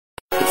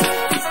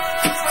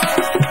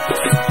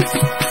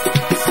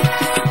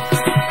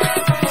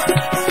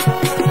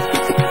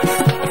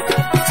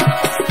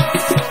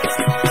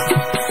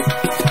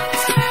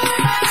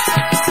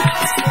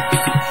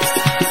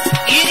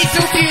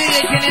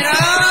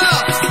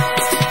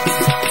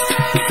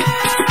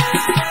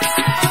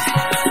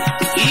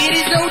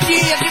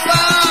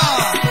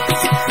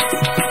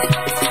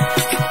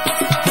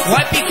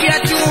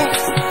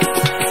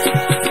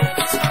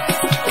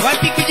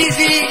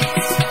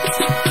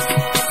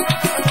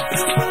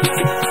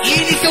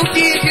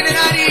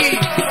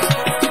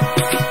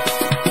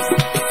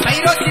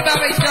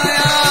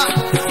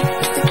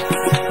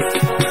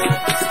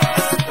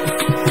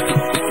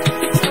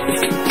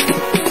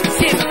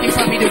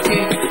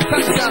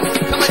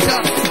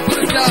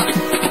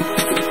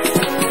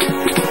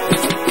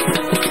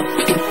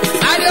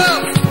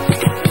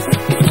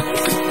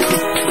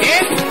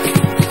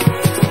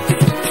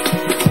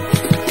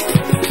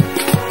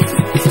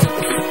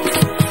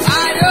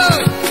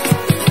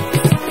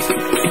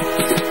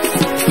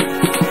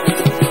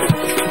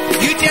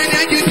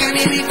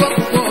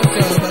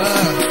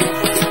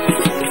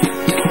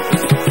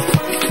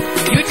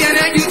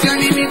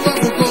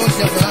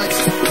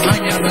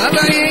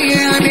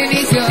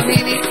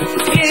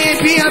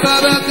pia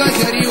baba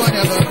kazaliwa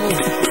na babu.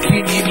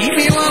 Kini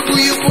mimi wangu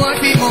yuko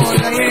wapi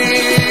Mola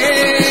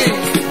ye?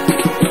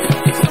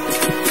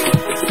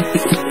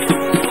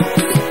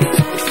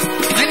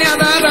 Ana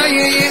baba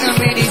yeye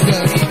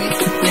amenizaa mimi,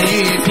 na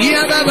yeye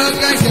pia baba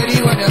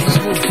kazaliwa na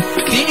babu.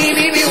 Kini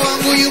mimi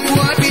wangu yuko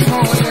wapi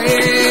Mola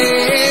ye?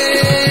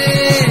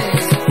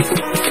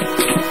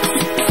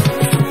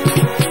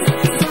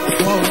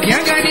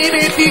 Waganga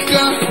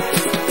nimefika,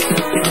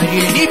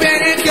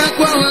 aliyenipeleka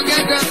kwa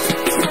waganga.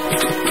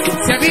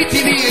 Sabiti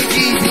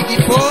viejizi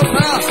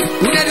kipopa,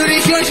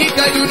 unadurisho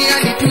shika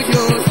duniani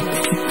tujo.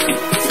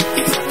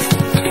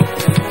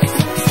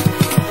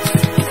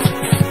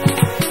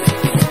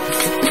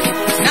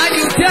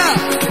 Najuta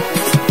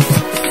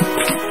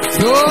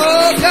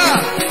toka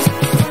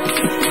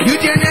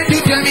juta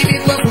najuta mimi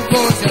kwa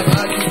kukosa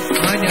batu.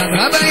 Mana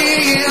baba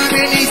yeye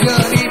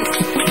amenizaa mimi,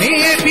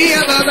 yeye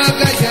pia baba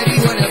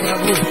kazaliwa na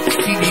babu.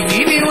 Kini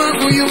mimi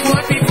wangu yuko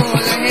wapi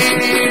Mola he?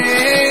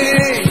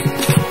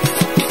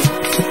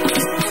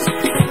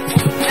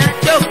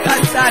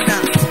 Nachoka sana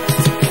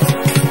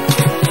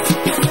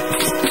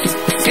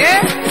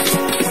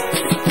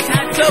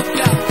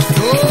nachoka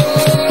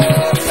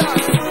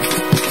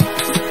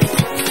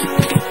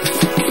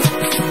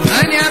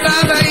Anya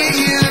baba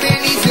yeye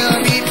amenizaa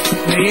mimi,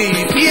 na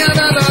yeye pia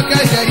baba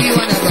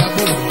kazaliwa na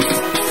babu.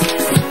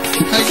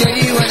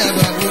 Kazaliwa na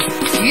babu.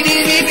 Kini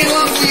mimi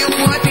wangu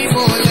yuko wapi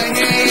Mola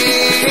he?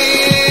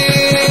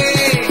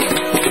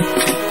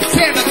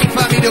 Sema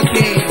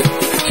kifamidoke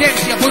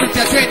Kemsha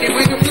buruta twende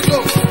mwendo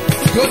kidogo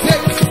yote.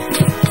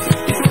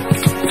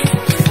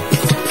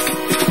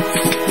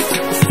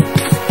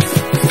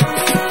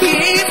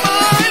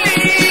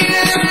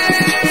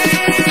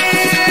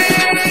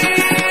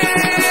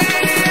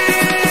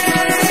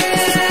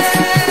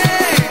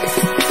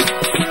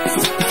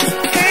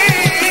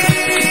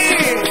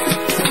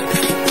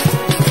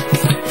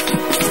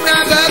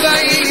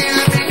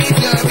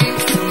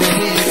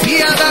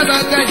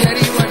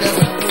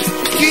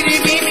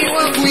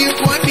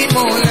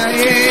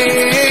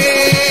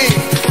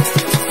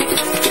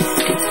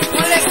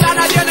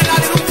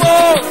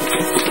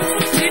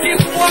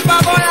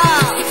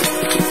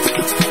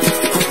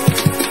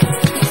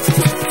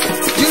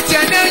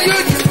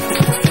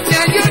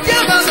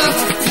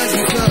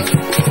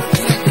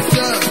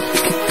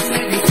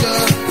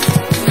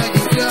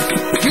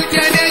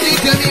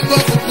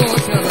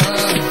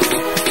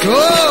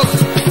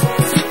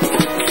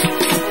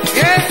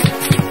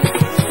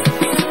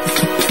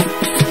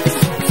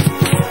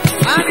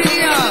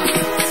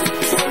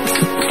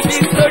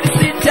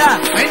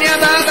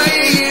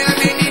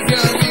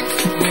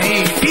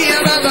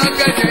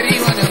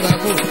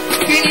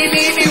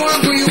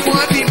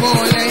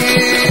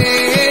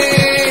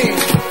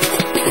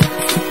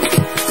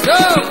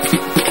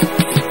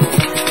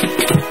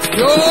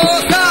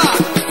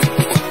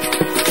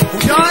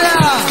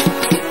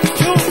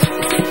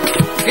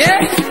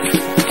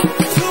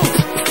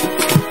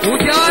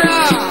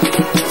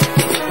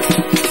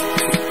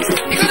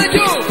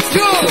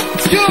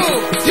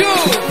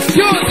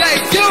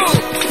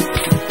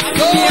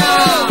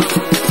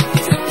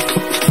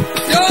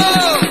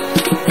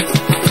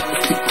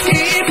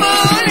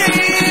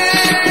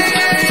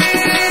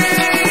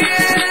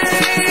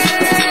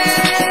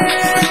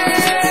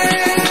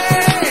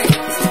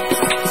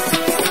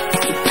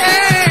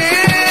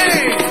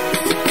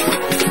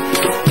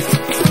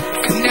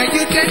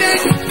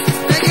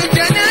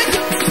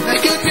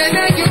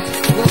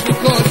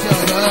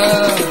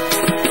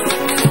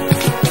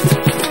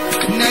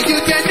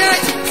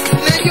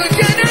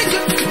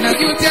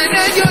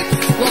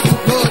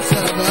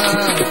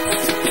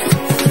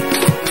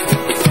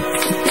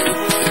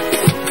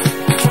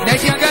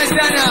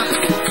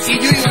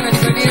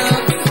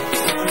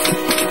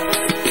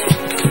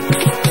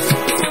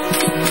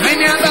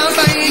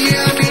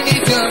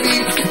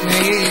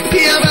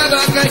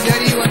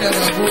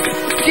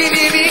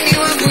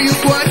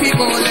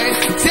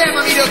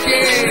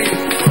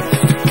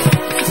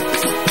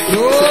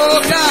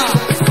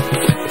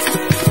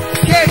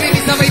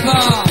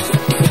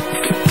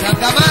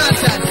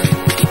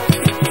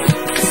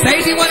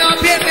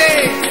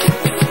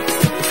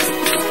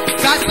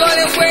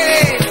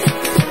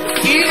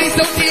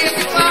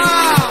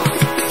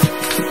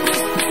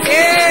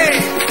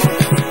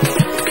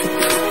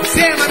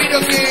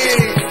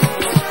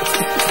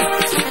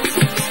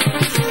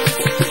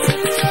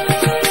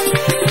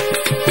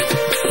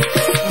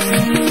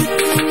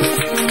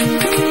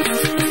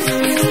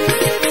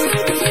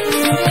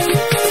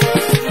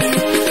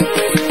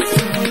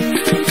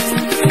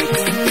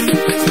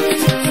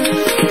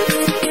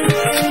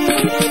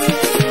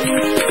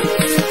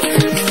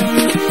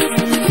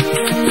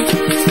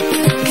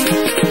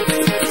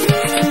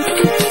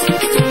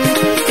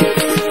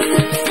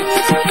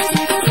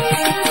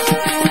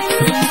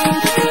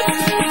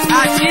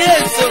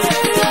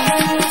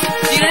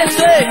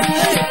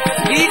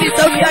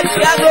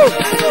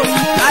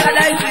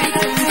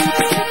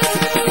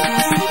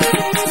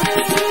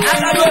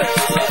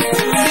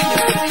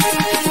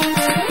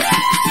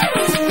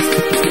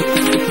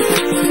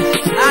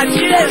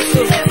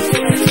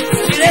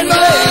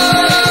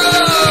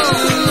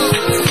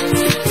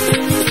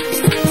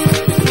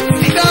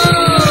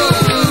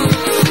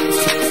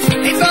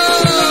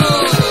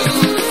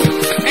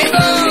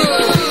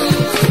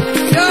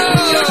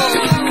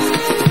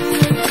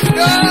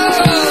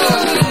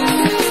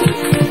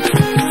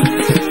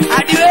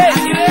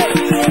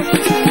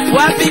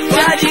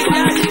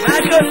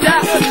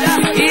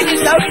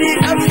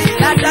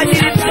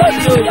 matajiri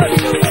mtoto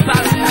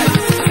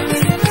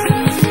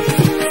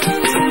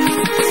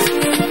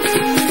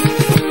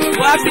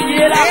wapi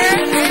jela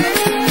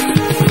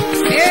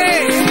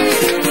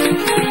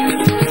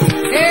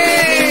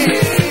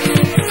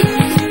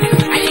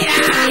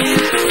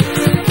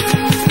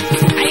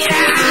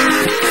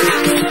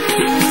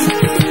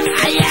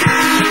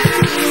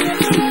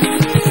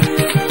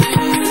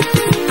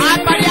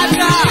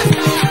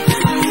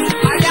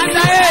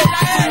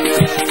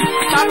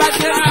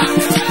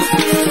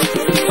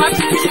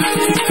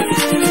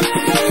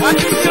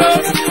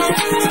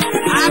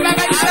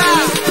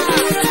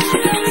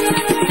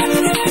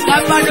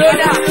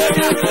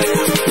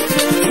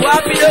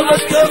wapi dogo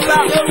toka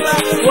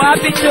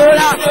wapi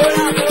chola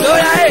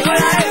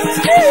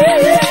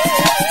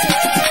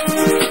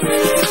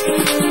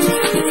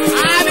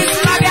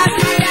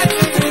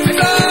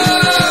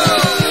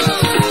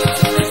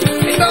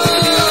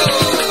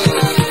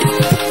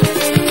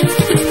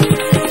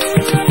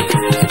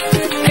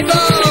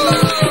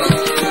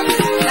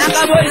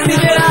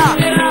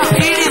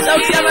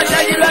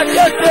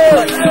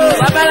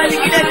Babala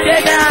nyingine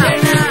tena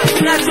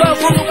tunatoa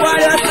nguvu kwa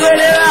wale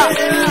wasioelewa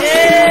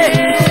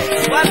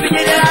wapi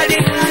jenerali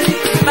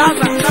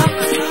mama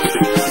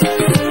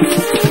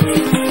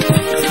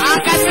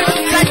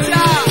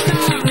akasema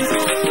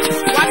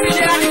wapi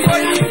jenerali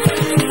koni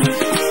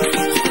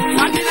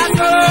wapi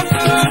nato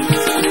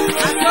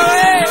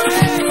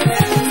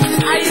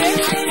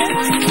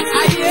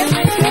aye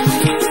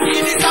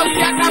ini sauti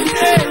ya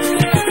kamte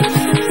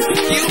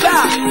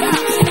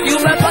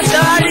Yuba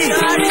pasawali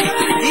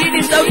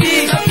ini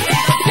sauti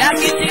ya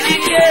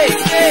kitilike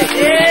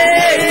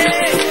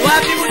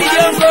wapi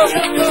mudiongo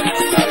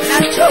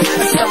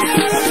nachoka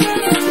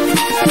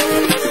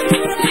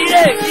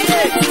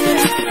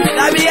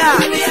tabia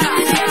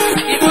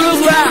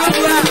ibulugwa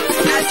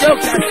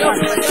nachoka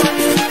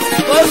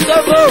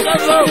Kosovo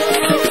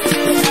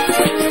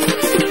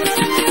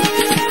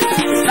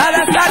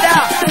sada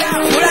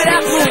kula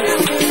yaku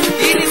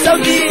ini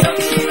sauti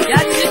ya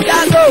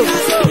Chicago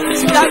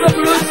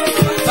Blues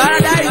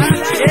Paradise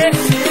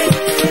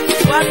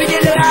wapi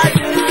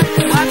jenerali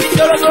wapi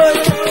Toroboy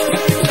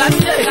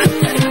kate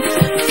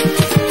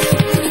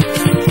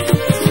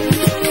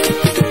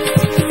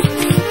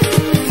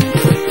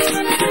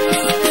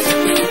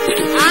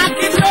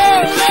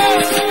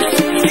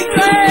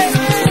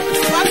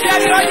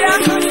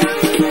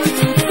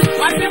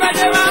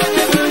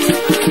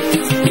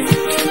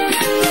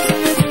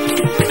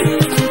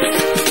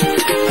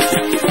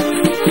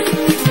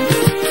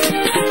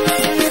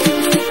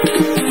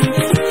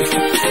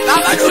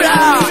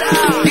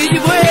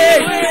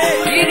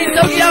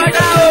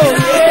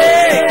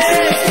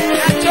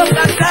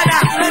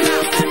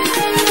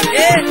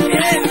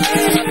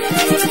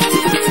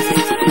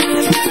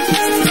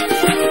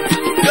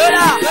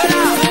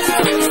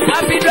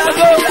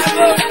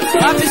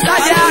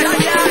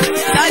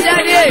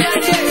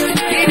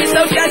ini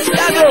sauti ya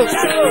Chicago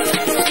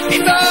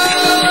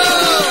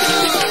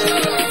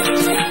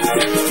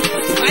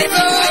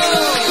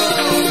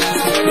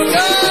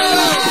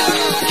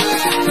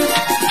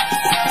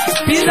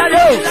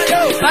Pizarro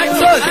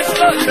Bartos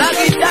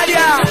Lagi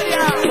Italia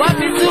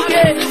wapi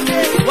Suke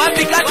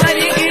wapi kata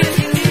nyingi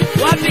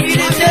wapi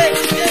Gilise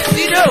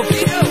Sino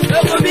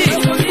Lokobi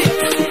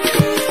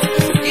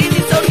ini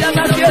sauti ya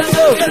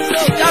Mafioso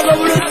Chicago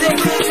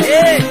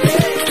Blues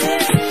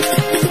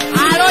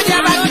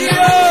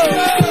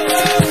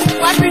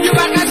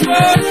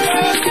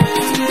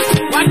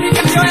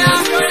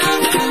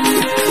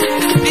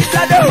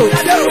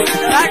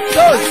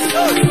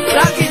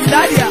Lagi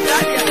Italia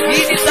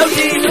ini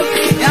sauti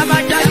ya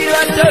matajiri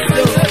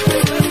watoto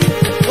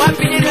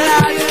wapi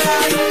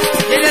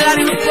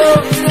jenerali Luko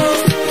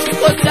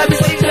Kosta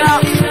Bisinga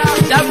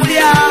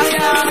Jamulia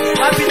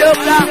wapi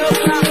Doka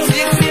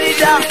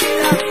Singsilida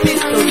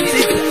Piston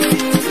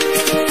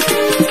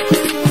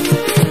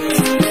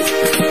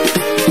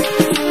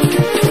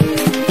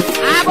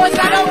Abo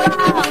Salonga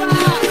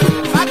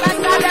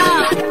Makasada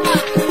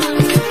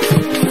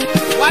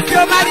wapi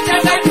Omari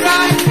Changaika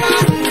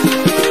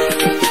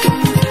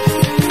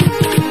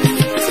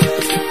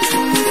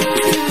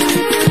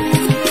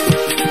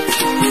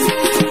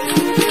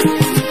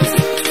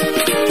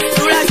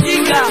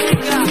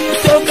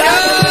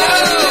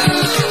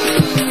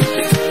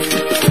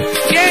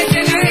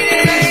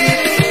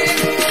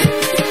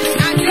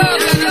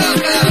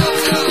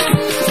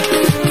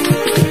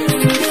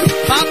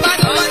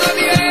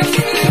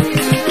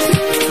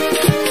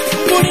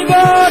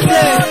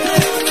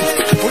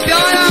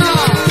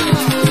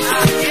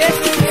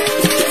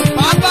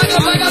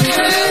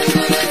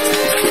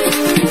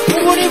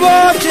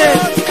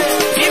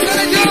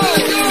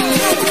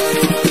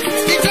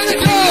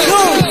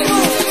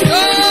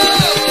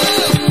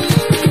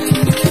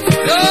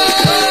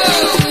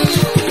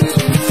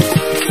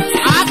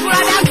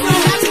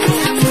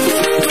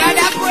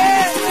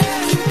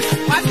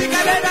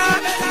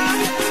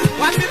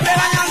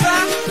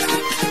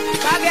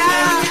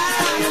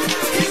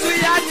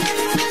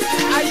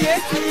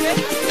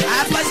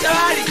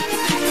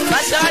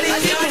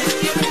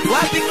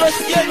wapi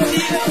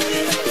Christianity,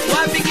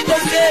 wapi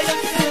Kidonge,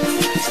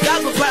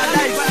 Chicago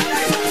Paradise,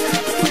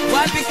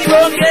 wapi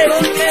Kidonge,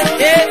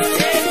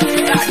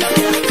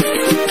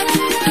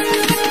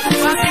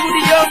 wapi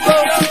Udiyongo,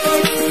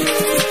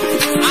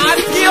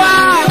 Kiwa,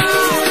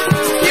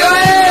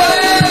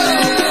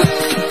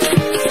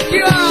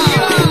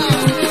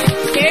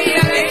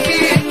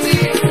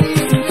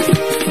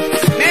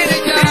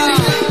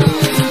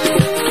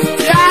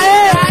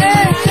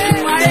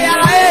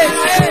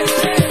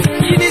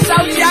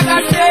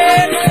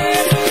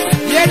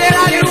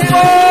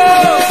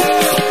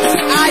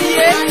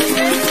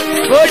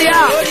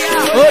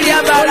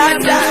 Olia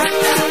Baranda,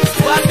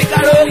 wapi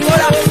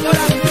Karongora,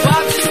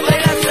 wapi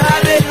Wela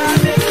Sabe,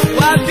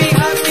 wapi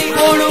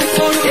Mulu,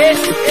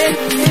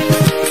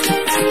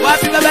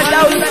 wapi Baba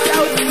Daudi,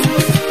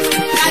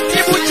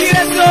 Katibu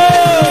Chireso,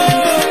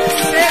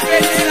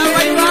 Sekretari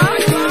Savaiva,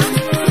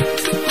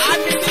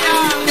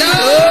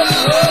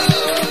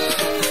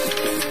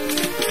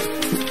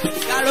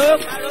 Kalo.